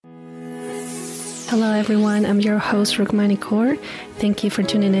Hello everyone, I'm your host Rukmani Kaur. Thank you for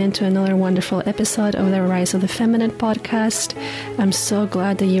tuning in to another wonderful episode of the Rise of the Feminine podcast. I'm so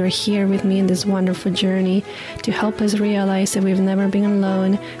glad that you're here with me in this wonderful journey to help us realize that we've never been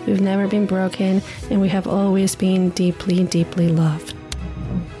alone, we've never been broken, and we have always been deeply, deeply loved.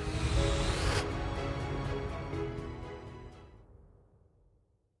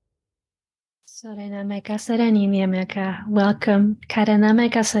 Sorenameka Sereninyameka. Welcome,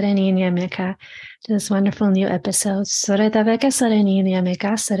 Karanameka Sereninyameka, to this wonderful new episode. Soretaveka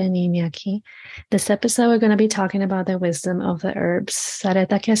Sereninyameka Sereninyaki. This episode, we're going to be talking about the wisdom of the herbs.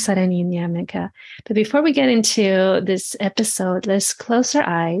 Saretake Sereninyameka. But before we get into this episode, let's close our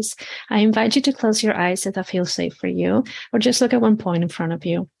eyes. I invite you to close your eyes if that feels safe for you, or just look at one point in front of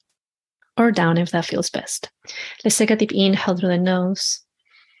you, or down if that feels best. Let's take a deep inhale through the nose.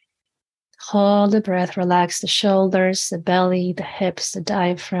 Hold the breath, relax the shoulders, the belly, the hips, the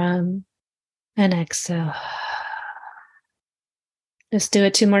diaphragm, and exhale. Let's do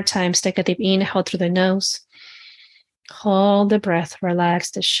it 2 more times. Take a deep inhale through the nose. Hold the breath,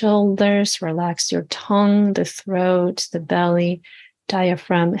 relax the shoulders, relax your tongue, the throat, the belly,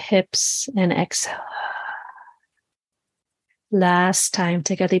 diaphragm, hips, and exhale. Last time,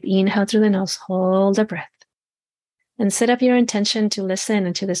 take a deep inhale through the nose. Hold the breath. And set up your intention to listen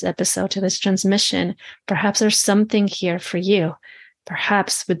into this episode, to this transmission. Perhaps there's something here for you.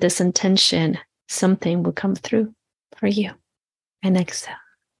 Perhaps with this intention, something will come through for you. And exhale.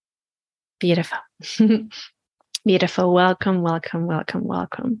 Beautiful. Beautiful. Welcome, welcome, welcome,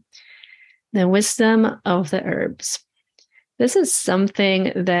 welcome. The wisdom of the herbs. This is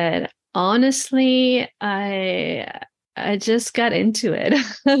something that honestly, I just got into it.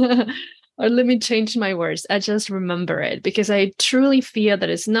 Or let me change my words. I just remember it because I truly feel that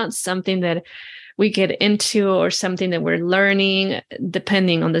it's not something that we get into or something that we're learning,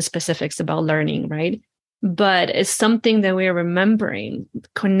 depending on the specifics about learning, right? But it's something that we're remembering,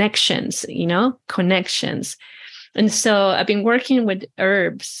 connections, connections. And so I've been working with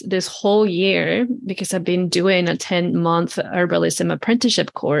herbs this whole year because I've been doing a 10-month herbalism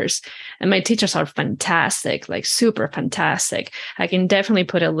apprenticeship course. And my teachers are fantastic, like super fantastic. I can definitely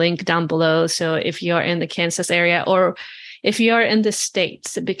put a link down below. So if you're in the Kansas area or if you are in the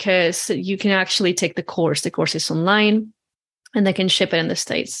States, because you can actually take the course is online and they can ship it in the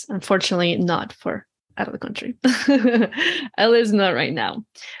States. Unfortunately, not for out of the country, at least not right now.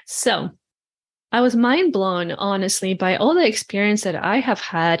 So I was mind blown, honestly, by all the experience that I have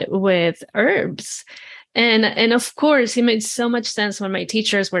had with herbs. And of course, it made so much sense when my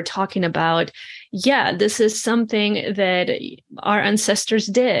teachers were talking about, yeah, this is something that our ancestors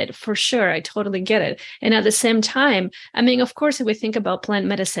did, for sure. I totally get it. And at the same time, I mean, of course, if we think about plant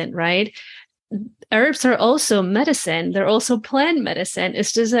medicine, right? Herbs are also medicine. They're also plant medicine.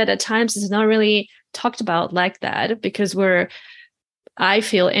 It's just that at times it's not really talked about like that because I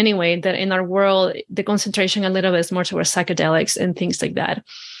feel anyway that in our world, the concentration a little bit is more towards psychedelics and things like that.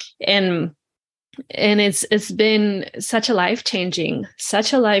 And it's been such a life-changing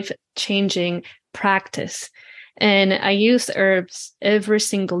practice. And I use herbs every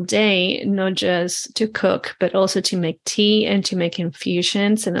single day, not just to cook, but also to make tea and to make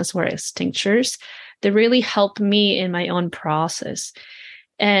infusions and as well as tinctures that really help me in my own process.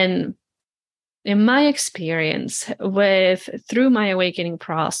 And in my experience through my awakening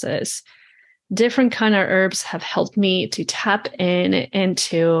process, different kind of herbs have helped me to tap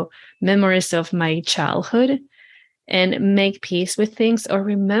into memories of my childhood and make peace with things or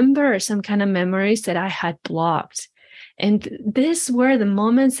remember some kind of memories that I had blocked. And these were the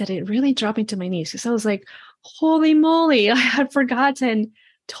moments that it really dropped into my knees because I was like, holy moly, I had forgotten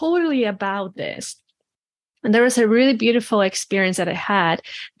totally about this. And there was a really beautiful experience that I had.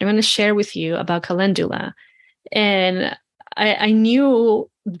 I'm going to share with you about calendula. And I knew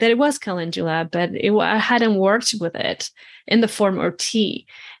that it was calendula, but I hadn't worked with it in the form of tea.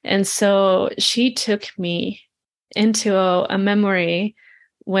 And so she took me into a memory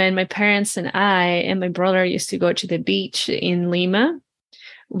when my parents and I and my brother used to go to the beach in Lima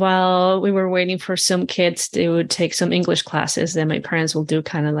while we were waiting for some kids to take some English classes. Then my parents will do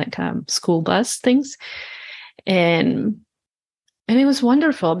kind of like school bus things. And it was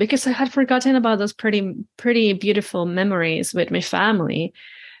wonderful because I had forgotten about those pretty beautiful memories with my family,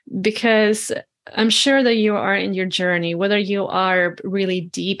 because I'm sure that you are in your journey, whether you are really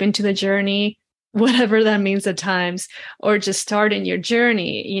deep into the journey, whatever that means at times, or just starting your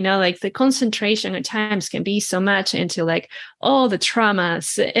journey, like the concentration at times can be so much into like all the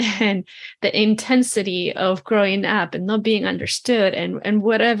traumas and the intensity of growing up and not being understood and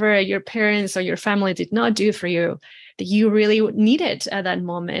whatever your parents or your family did not do for you, that you really needed at that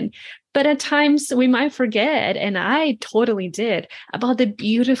moment. But at times we might forget, and I totally did, about the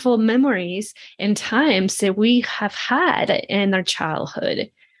beautiful memories and times that we have had in our childhood.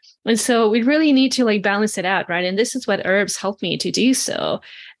 And so we really need to like balance it out, right? And this is what herbs help me to do so,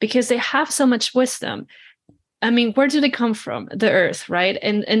 because they have so much wisdom. I mean, where do they come from? The earth, right?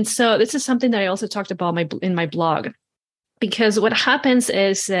 And so this is something that I also talked about in my blog, because what happens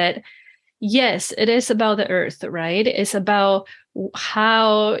is that, yes, it is about the earth, right? It's about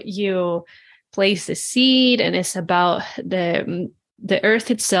how you place the seed, and it's about the earth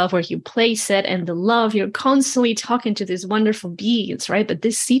itself, where you place it, and the love. You're constantly talking to these wonderful beings, right? But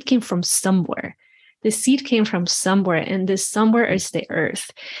this seed came from somewhere. The seed came from somewhere, and this somewhere is the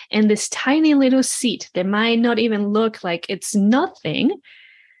earth. And this tiny little seed that might not even look like it's nothing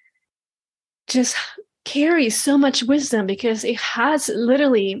just carries so much wisdom, because it has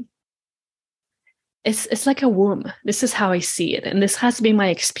literally, it's like a womb. This is how I see it. And this has been my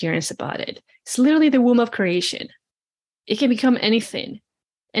experience about it. It's literally the womb of creation. It can become anything.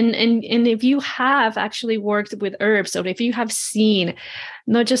 And if you have actually worked with herbs, or if you have seen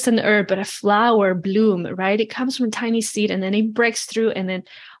not just an herb, but a flower bloom, right? It comes from a tiny seed, and then it breaks through, and then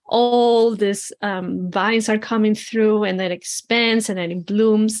all these vines are coming through, and then it expands, and then it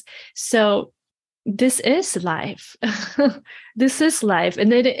blooms. So this is life. This is life.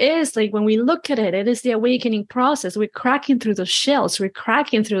 And it is like, when we look at it, it is the awakening process. We're cracking through those shells. We're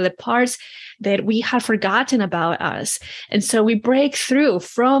cracking through the parts that we have forgotten about us. And so we break through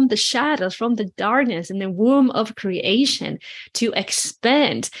from the shadows, from the darkness in the womb of creation, to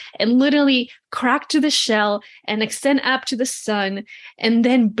expand and literally crack to the shell and extend up to the sun, and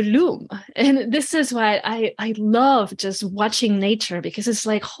then bloom. And this is why I love just watching nature, because it's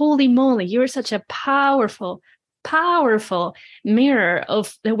like, holy moly, you're such a powerful mirror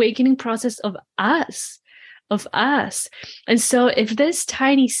of the awakening process of us. And so if this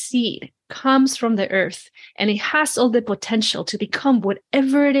tiny seed comes from the earth, and it has all the potential to become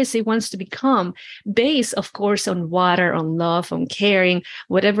whatever it is it wants to become, based, of course, on water, on love, on caring,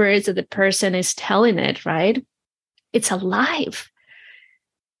 whatever it is that the person is telling it, right? It's alive.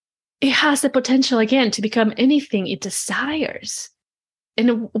 It has the potential, again, to become anything it desires.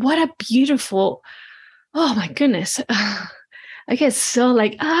 And what a beautiful, oh my goodness. I get so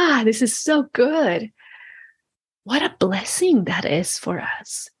like, this is so good. What a blessing that is for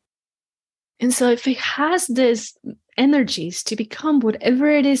us. And so if it has these energies to become whatever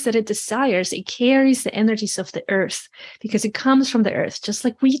it is that it desires, it carries the energies of the earth, because it comes from the earth, just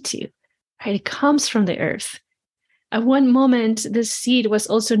like we do, right? It comes from the earth. At one moment, this seed was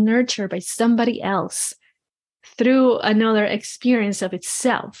also nurtured by somebody else through another experience of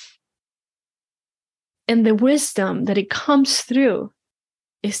itself. And the wisdom that it comes through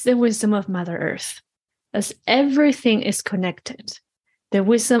is the wisdom of Mother Earth, as everything is connected. The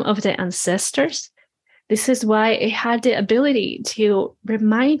wisdom of the ancestors. This is why it had the ability to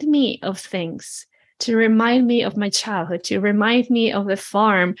remind me of things, to remind me of my childhood, to remind me of the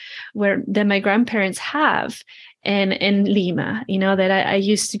farm that my grandparents have in Lima, that I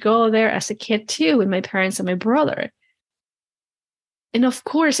used to go there as a kid too, with my parents and my brother. And of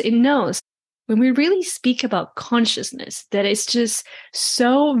course, it knows, when we really speak about consciousness, that it's just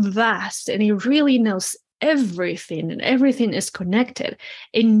so vast, and it really knows everything, and everything is connected.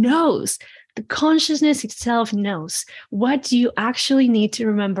 It knows, the consciousness itself knows what do you actually need to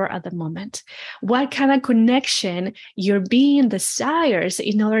remember at the moment, what kind of connection your being desires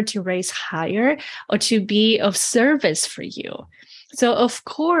in order to raise higher or to be of service for you. So of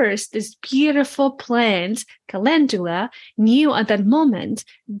course, this beautiful plant, calendula, knew at that moment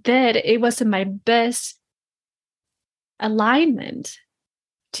that it was in my best alignment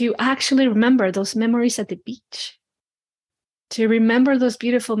to actually remember those memories at the beach, to remember those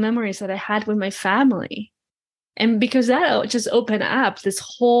beautiful memories that I had with my family. And because that just opened up this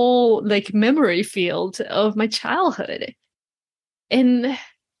whole memory field of my childhood. And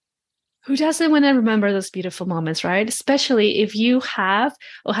who doesn't want to remember those beautiful moments, right? Especially if you have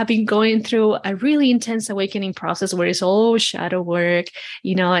or have been going through a really intense awakening process where it's all shadow work,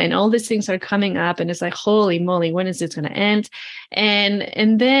 and all these things are coming up, and it's like, holy moly, when is this going to end?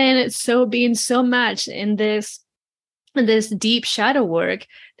 And then it's being so much in this deep shadow work,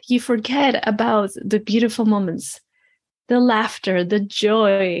 you forget about the beautiful moments, the laughter, the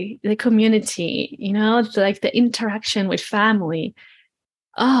joy, the community, the interaction with family.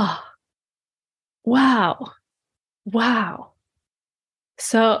 Oh, wow.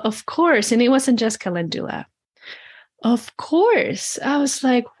 So of course, and it wasn't just calendula. Of course, I was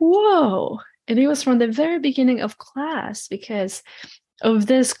like, whoa. And it was from the very beginning of class, because of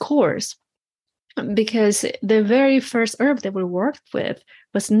this course. because the very first herb that we worked with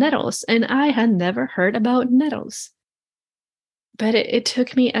was nettles, and I had never heard about nettles. But it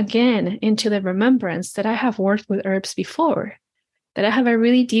took me again into the remembrance that I have worked with herbs before, that I have a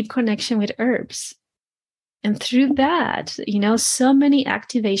really deep connection with herbs. And through that, so many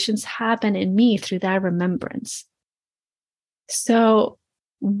activations happen in me through that remembrance. So,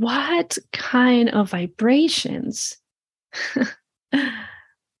 what kind of vibrations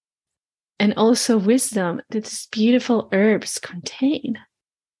and also wisdom that these beautiful herbs contain?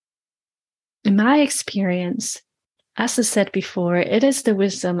 In my experience, as I said before, it is the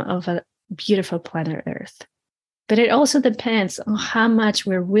wisdom of a beautiful planet Earth. But it also depends on how much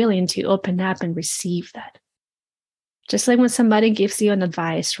we're willing to open up and receive that. Just like when somebody gives you an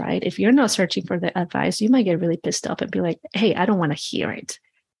advice, right? If you're not searching for the advice, you might get really pissed off and be like, hey, I don't want to hear it.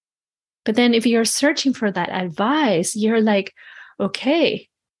 But then if you're searching for that advice, you're like, okay,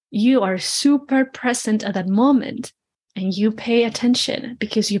 you are super present at that moment and you pay attention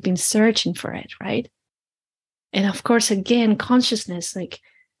because you've been searching for it, right? And of course, again, consciousness, like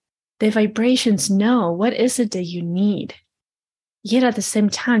the vibrations know what is it that you need. Yet at the same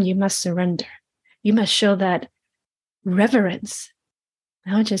time, you must surrender. You must show that reverence.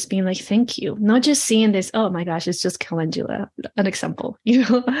 Not just being like, thank you. Not just seeing this, oh my gosh, it's just calendula. An example,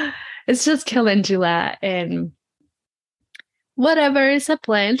 it's just calendula and whatever is a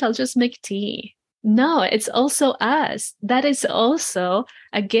plant, I'll just make tea. No, it's also us. That is also,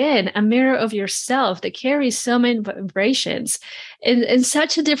 again, a mirror of yourself that carries so many vibrations in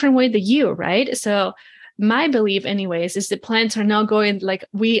such a different way than you, right? So my belief anyways is that plants are not going like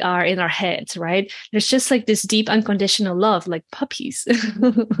we are in our heads, right? There's just like this deep unconditional love, like puppies.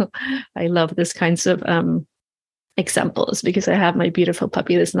 I love this kinds of examples because I have my beautiful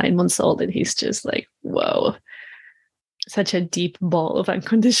puppy that's 9 months old and he's just like, whoa, such a deep ball of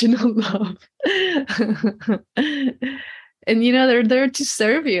unconditional love. And they're there to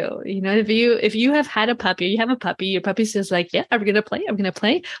serve you. If you have had a puppy, you have a puppy, your puppy's just like, yeah, I'm gonna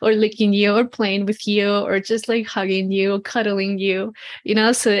play, or licking you, or playing with you, or just like hugging you, cuddling you.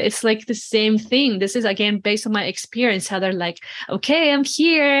 So it's like the same thing. This is again based on my experience, how they're like, okay, I'm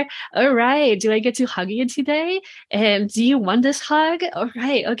here. All right, do I get to hug you today? And do you want this hug? All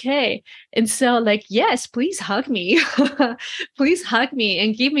right, okay. And so, like, yes, please hug me. Please hug me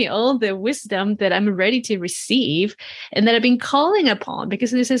and give me all the wisdom that I'm ready to receive and that I've been calling upon,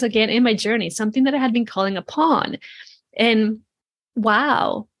 because this is, again, in my journey, something that I had been calling upon. And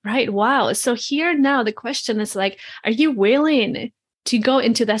wow, right? Wow. So here now, the question is like, are you willing to go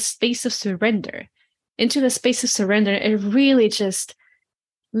into that space of surrender, and really just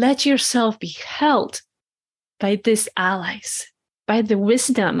let yourself be held by these allies, by the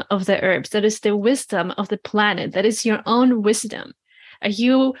wisdom of the herbs, that is the wisdom of the planet, that is your own wisdom? Are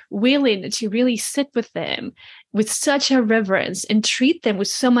you willing to really sit with them with such a reverence and treat them with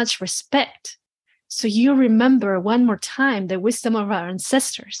so much respect? So you remember one more time the wisdom of our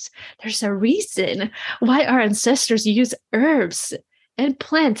ancestors. There's a reason why our ancestors use herbs and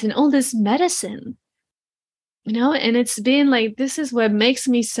plants and all this medicine. And it's been like, this is what makes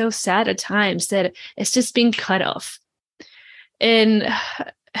me so sad at times, that it's just being cut off. And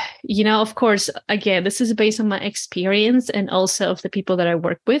of course, again, this is based on my experience and also of the people that I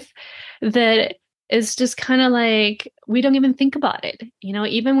work with, that it's just kind of like, we don't even think about it.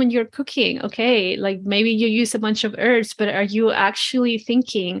 Even when you're cooking, okay, like maybe you use a bunch of herbs, but are you actually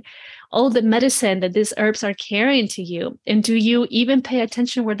thinking all the medicine that these herbs are carrying to you? And do you even pay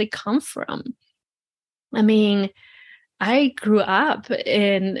attention where they come from? I mean, I grew up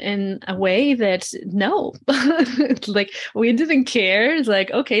in a way that no, like we didn't care. It's like,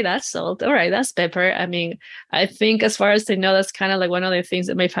 okay, that's salt. All right, that's pepper. I mean, I think as far as I know, that's kind of like one of the things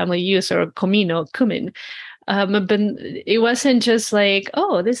that my family used, or cumin. But it wasn't just like,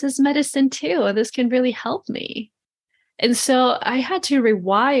 oh, this is medicine too, and this can really help me. And so I had to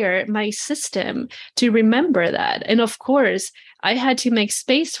rewire my system to remember that. And of course, I had to make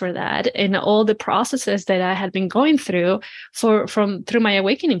space for that in all the processes that I had been going through through my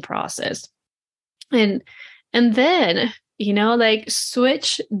awakening process. And then, like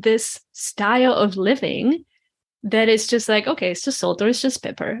switch this style of living that is just like, okay, it's just salt or it's just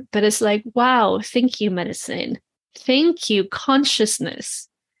pepper. But it's like, wow, thank you, medicine. Thank you, consciousness.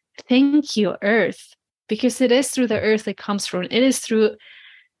 Thank you, earth. Because it is through the earth it comes from. It is through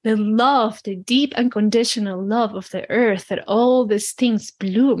the love, the deep unconditional love of the earth, that all these things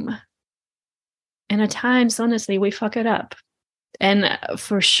bloom. And at times, honestly, we fuck it up. And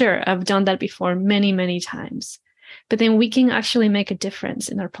for sure, I've done that before many, many times. But then we can actually make a difference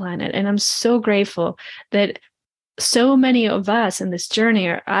in our planet. And I'm so grateful that so many of us in this journey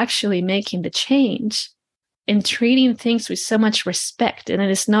are actually making the change and treating things with so much respect. And it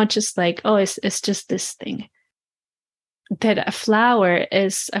is not just like, oh, it's just this thing. That a flower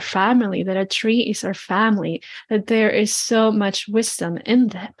is a family, that a tree is our family, that there is so much wisdom in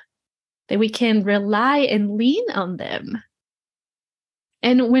them, that we can rely and lean on them.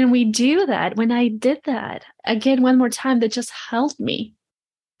 And when we do that, when I did that, again, one more time, that just helped me.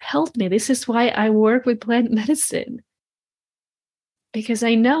 Helped me. This is why I work with plant medicine. Because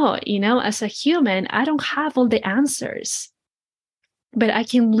I know, as a human, I don't have all the answers, but I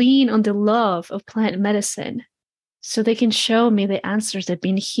can lean on the love of plant medicine so they can show me the answers that have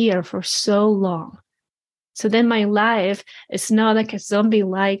been here for so long. So then my life is not like a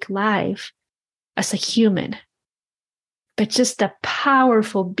zombie-like life as a human, but just a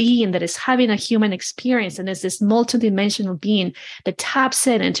powerful being that is having a human experience and is this multidimensional being that taps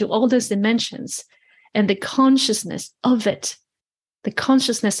into all those dimensions and the consciousness of it, the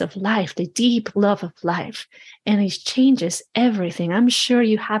consciousness of life, the deep love of life, and it changes everything. I'm sure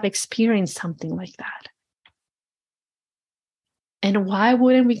you have experienced something like that. And why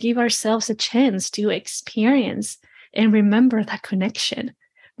wouldn't we give ourselves a chance to experience and remember that connection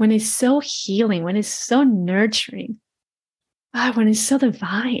when it's so healing, when it's so nurturing, when it's so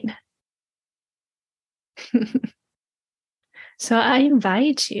divine? So I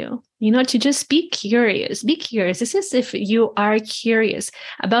invite you, to just be curious. Be curious. This is if you are curious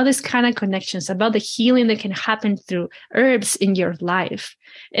about this kind of connections, about the healing that can happen through herbs in your life.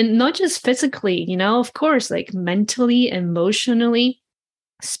 And not just physically, of course, like mentally, emotionally,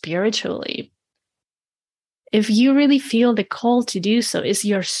 spiritually. If you really feel the call to do so, is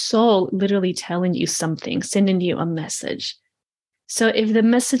your soul literally telling you something, sending you a message. So if the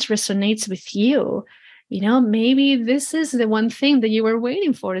message resonates with you, maybe this is the one thing that you were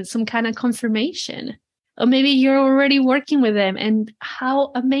waiting for, is some kind of confirmation. Or maybe you're already working with them, and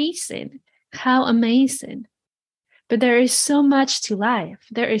how amazing, how amazing. But there is so much to life.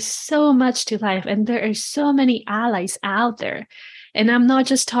 There is so much to life, and there are so many allies out there. And I'm not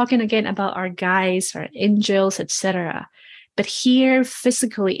just talking again about our guides, our angels, etc., but here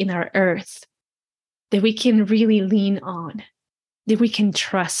physically in our earth, that we can really lean on, that we can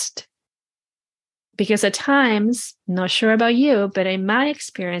trust. Because at times, not sure about you, but in my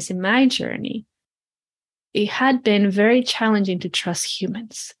experience, in my journey, it had been very challenging to trust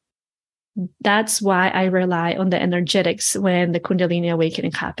humans. That's why I rely on the energetics when the Kundalini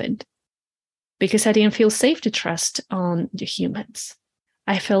awakening happened. Because I didn't feel safe to trust on the humans.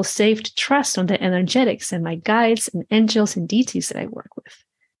 I felt safe to trust on the energetics and my guides and angels and deities that I work with.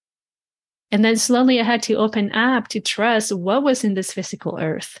 And then slowly I had to open up to trust what was in this physical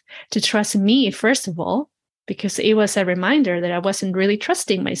earth, to trust me, first of all, because it was a reminder that I wasn't really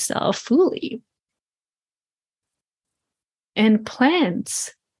trusting myself fully. And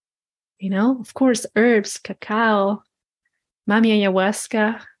plants, of course, herbs, cacao, mami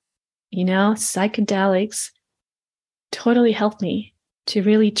ayahuasca, psychedelics totally helped me to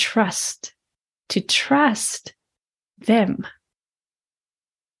really trust them.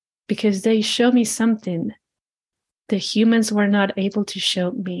 Because they show me something that humans were not able to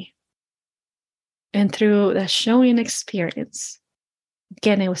show me. And through the showing experience,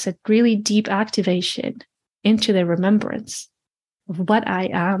 again, it was a really deep activation into the remembrance of what I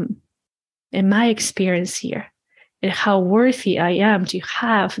am and my experience here, and how worthy I am to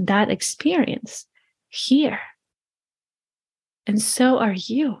have that experience here. And so are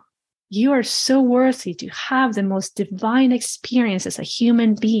you. You are so worthy to have the most divine experience as a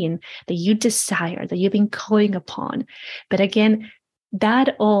human being that you desire, that you've been calling upon. But again,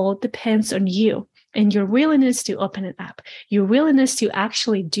 that all depends on you and your willingness to open it up, your willingness to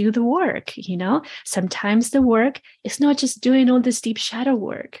actually do the work. Sometimes the work is not just doing all this deep shadow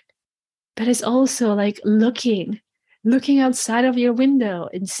work, but it's also like looking outside of your window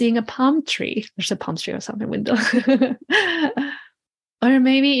and seeing a palm tree. There's a palm tree outside my window. Or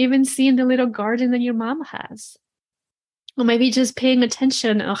maybe even seeing the little garden that your mom has. Or maybe just paying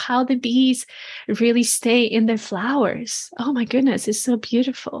attention on how the bees really stay in their flowers. Oh my goodness, it's so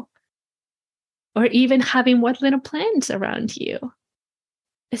beautiful. Or even having what little plants around you.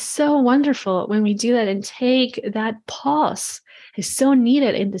 It's so wonderful when we do that and take that pause. It's so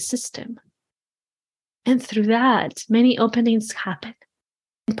needed in the system. And through that, many openings happen.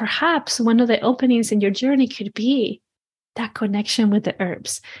 And perhaps one of the openings in your journey could be that connection with the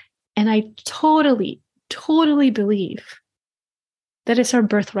herbs. And I totally believe that it's our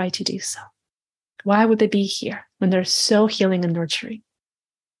birthright to do so. Why would they be here when they're so healing and nurturing?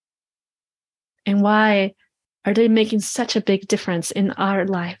 And why are they making such a big difference in our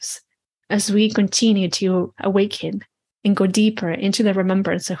lives as we continue to awaken and go deeper into the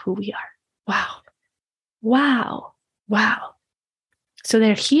remembrance of who we are. Wow. Wow. Wow. So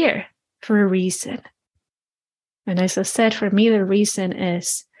they're here for a reason. And as I said, for me, the reason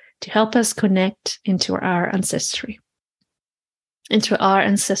is to help us connect into our ancestry, into our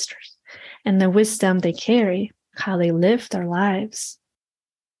ancestors, and the wisdom they carry, how they live their lives,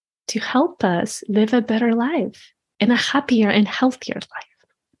 to help us live a better life and a happier and healthier life.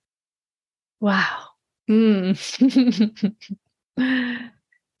 Wow.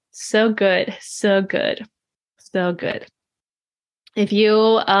 So good. So good. So good. If you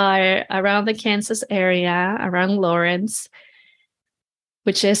are around the Kansas area, around Lawrence,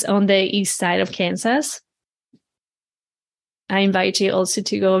 which is on the east side of Kansas, I invite you also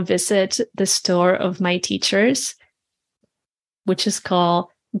to go visit the store of my teachers, which is called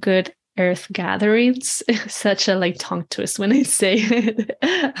Good Earth Gatherings. Such a tongue twist when I say it.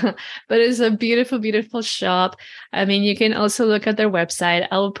 But it's a beautiful, beautiful shop. I mean, you can also look at their website.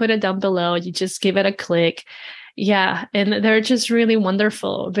 I will put it down below. You just give it a click. Yeah. And they're just really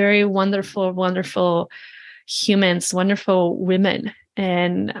wonderful, very wonderful, wonderful humans, wonderful women.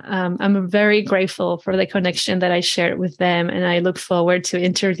 And I'm very grateful for the connection that I shared with them. And I look forward to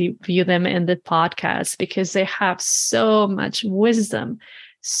interview them in the podcast because they have so much wisdom.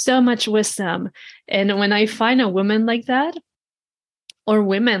 And when I find a woman like that, or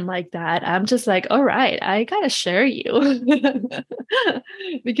women like that, I'm just like, all right, I gotta share you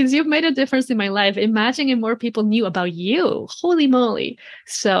because you've made a difference in my life. Imagine if more people knew about you. Holy moly.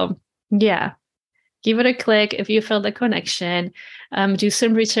 So yeah, give it a click if you feel the connection. Do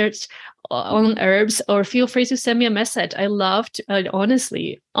some research on herbs, or feel free to send me a message. I love to,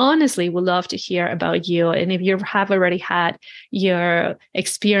 honestly would love to hear about you. And if you have already had your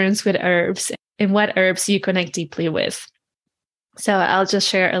experience with herbs and what herbs you connect deeply with. So I'll just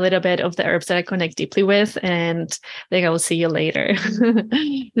share a little bit of the herbs that I connect deeply with, and then I will see you later.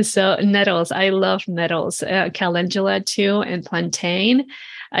 So nettles, I love nettles, calendula too, and plantain.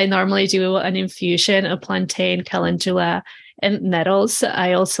 I normally do an infusion of plantain, calendula, and nettles.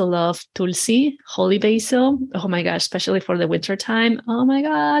 I also love tulsi, holy basil. Oh my gosh, especially for the winter time. Oh my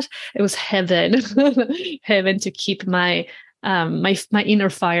gosh, it was heaven, heaven to keep my inner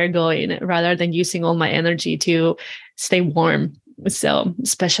fire going rather than using all my energy to stay warm. So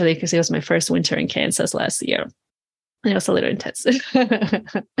especially because it was my first winter in Kansas last year. And it was a little intense,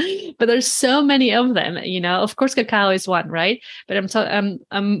 but there's so many of them, of course, cacao is one, right? But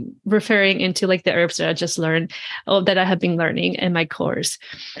I'm referring into the herbs that I just learned, that I have been learning in my course.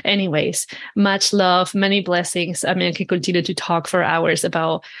 Anyways, much love, many blessings. I mean, I could continue to talk for hours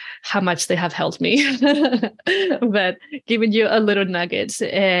about how much they have helped me, but giving you a little nuggets.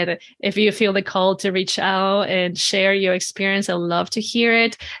 And if you feel the call to reach out and share your experience, I'd love to hear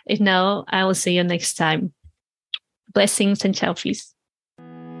it. If no, I will see you next time. Blessings and selfies.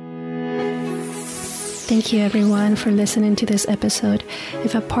 Thank you, everyone, for listening to this episode.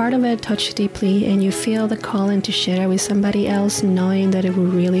 If a part of it touched deeply and you feel the calling to share it with somebody else, knowing that it will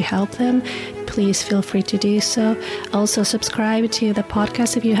really help them, please feel free to do so. Also, subscribe to the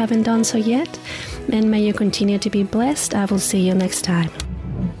podcast if you haven't done so yet. And may you continue to be blessed. I will see you next time.